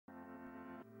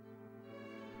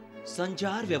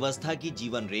संचार व्यवस्था की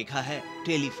जीवन रेखा है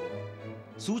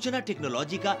टेलीफोन। सूचना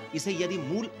टेक्नोलॉजी का इसे यदि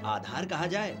मूल आधार कहा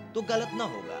जाए तो गलत न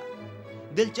होगा।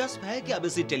 दिलचस्प है कि अब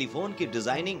इसी टेलीफोन की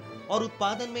डिजाइनिंग और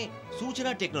उत्पादन में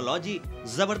सूचना टेक्नोलॉजी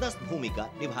जबरदस्त भूमिका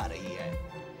निभा रही है।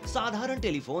 साधारण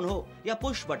टेलीफोन हो या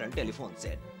push button telephone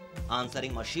set,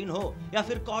 answering machine हो या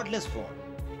फिर कॉर्डलेस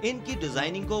फोन, इनकी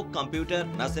डिजाइनिंग को कंप्यूटर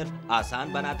न सिर्फ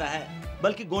आसान बनाता है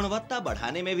बल्कि गुणवत्ता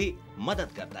बढ़ाने में भी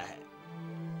मदद करता है।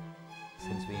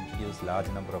 Since we introduce large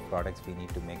number of products, we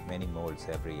need to make many molds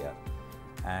every year.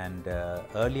 And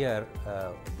earlier,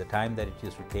 the time that it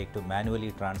used to take to manually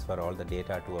transfer all the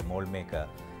data to a mold maker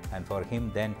and for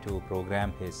him then to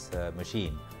program his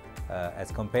machine,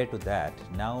 as compared to that,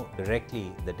 now directly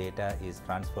the data is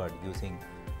transferred using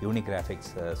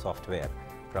Unigraphics software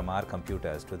from our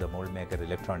computers to the mold maker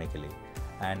electronically,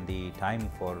 and the time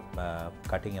for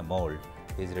cutting a mold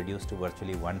is reduced to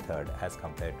virtually 1/3 as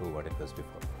compared to what it was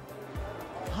before.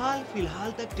 हाल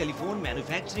फिलहाल तक telephone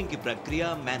manufacturing की प्रक्रिया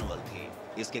manual थी।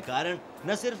 इसके कारण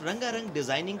न सिर्फ रंगारंग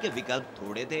डिजाइनिंग के विकल्प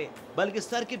थोड़े थे बल्कि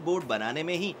सर्किट बोर्ड बनाने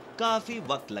में ही काफी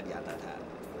वक्त लग जाता था।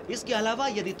 इसके अलावा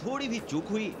यदि थोड़ी भी चूक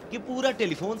हुई कि पूरा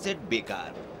टेलीफोन सेट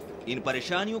बेकार। इन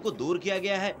परेशानियों को दूर किया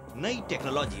गया है नई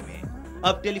टेक्नोलॉजी में।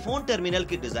 अब टेलीफोन टर्मिनल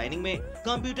की डिजाइनिंग में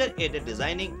कंप्यूटर एडेड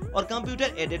डिजाइनिंग और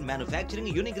कंप्यूटर एडेड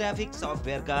मैन्युफैक्चरिंग यूनिग्राफिक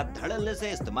सॉफ्टवेयर का धड़ल्ले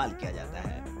से इस्तेमाल किया जाता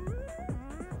है।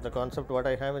 The concept what I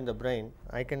have in the brain,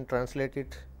 I can translate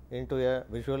it into a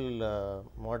visual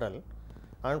model,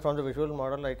 and from the visual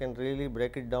model I can really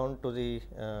break it down to the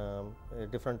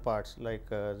different parts,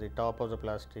 like the top of the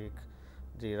plastic,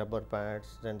 the rubber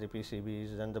pads, then the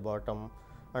PCBs, then the bottom,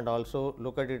 and also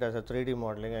look at it as a 3D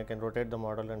modeling. I can rotate the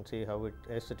model and see how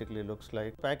it aesthetically looks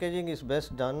like. Packaging is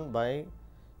best done by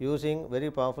using very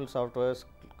powerful softwares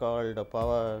called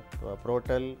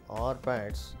Protel or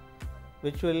pads,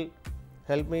 which will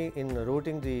help me in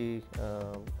routing the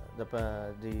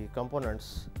components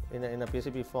in a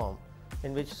PCB form,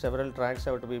 in which several tracks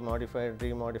have to be modified,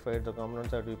 remodified, the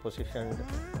components have to be positioned.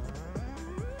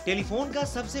 Telephone का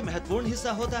सबसे महत्वपूर्ण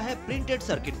हिस्सा होता है printed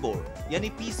circuit board यानी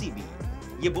PCB.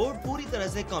 ये board पूरी तरह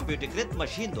से कंप्यूटरीकृत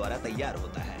मशीन द्वारा तैयार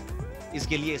होता है।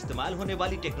 इसके लिए इस्तेमाल होने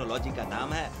वाली टेक्नोलॉजी का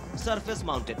नाम है सरफेस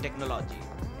माउंटेड टेक्नोलॉजी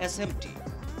 (SMT).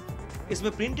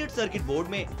 इसमें प्रिंटेड सर्किट बोर्ड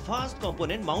में फास्ट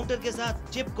कंपोनेंट माउंटर के साथ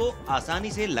चिप को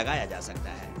आसानी से लगाया जा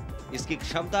सकता है। इसकी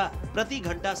क्षमता प्रति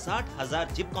घंटा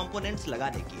 60,000 चिप कंपोनेंट्स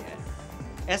लगाने की है।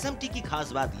 SMT की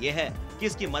खास बात यह है कि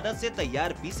इसकी मदद से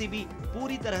तैयार पीसीबी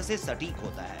पूरी तरह से सटीक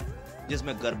होता है,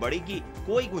 जिसमें गड़बड़ी की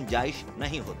कोई गुंजाइश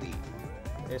नहीं होती।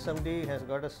 SMT has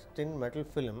got a thin metal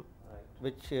film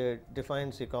which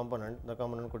defines the component. The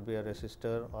component could be a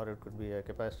resistor or it could be a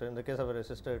capacitor. In the case of a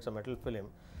resistor, it's a metal film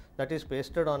that is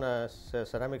pasted on a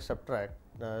ceramic substrate,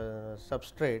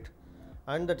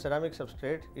 and that ceramic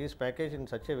substrate is packaged in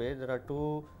such a way there are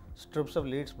two strips of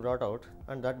leads brought out,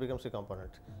 and that becomes the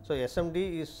component. So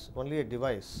SMD is only a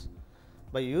device.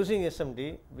 By using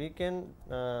SMD, we can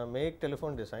make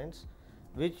telephone designs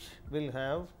which will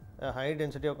have a high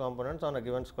density of components on a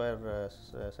given square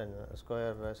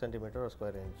centimeter or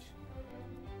square inch.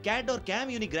 CAD और cam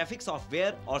यूनिग्राफिक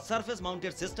software और surface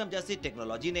mounted system जैसी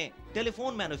technology ने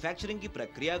telephone manufacturing की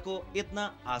प्रक्रिया को इतना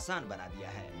आसान बना दिया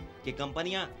है कि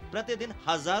कंपनियां प्रतिदिन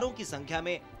हजारों की संख्या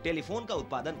में टेलीफोन का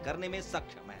उत्पादन करने में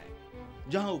सक्षम है।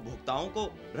 जहां उपभोक्ताओं को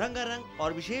रंगारंग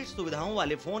और विशेष सुविधाओं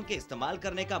वाले फोन के इस्तेमाल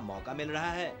करने का मौका मिल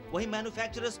रहा है, वहीं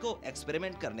मैन्युफैक्चरर्स को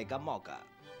एक्सपेरिमेंट करने का मौका।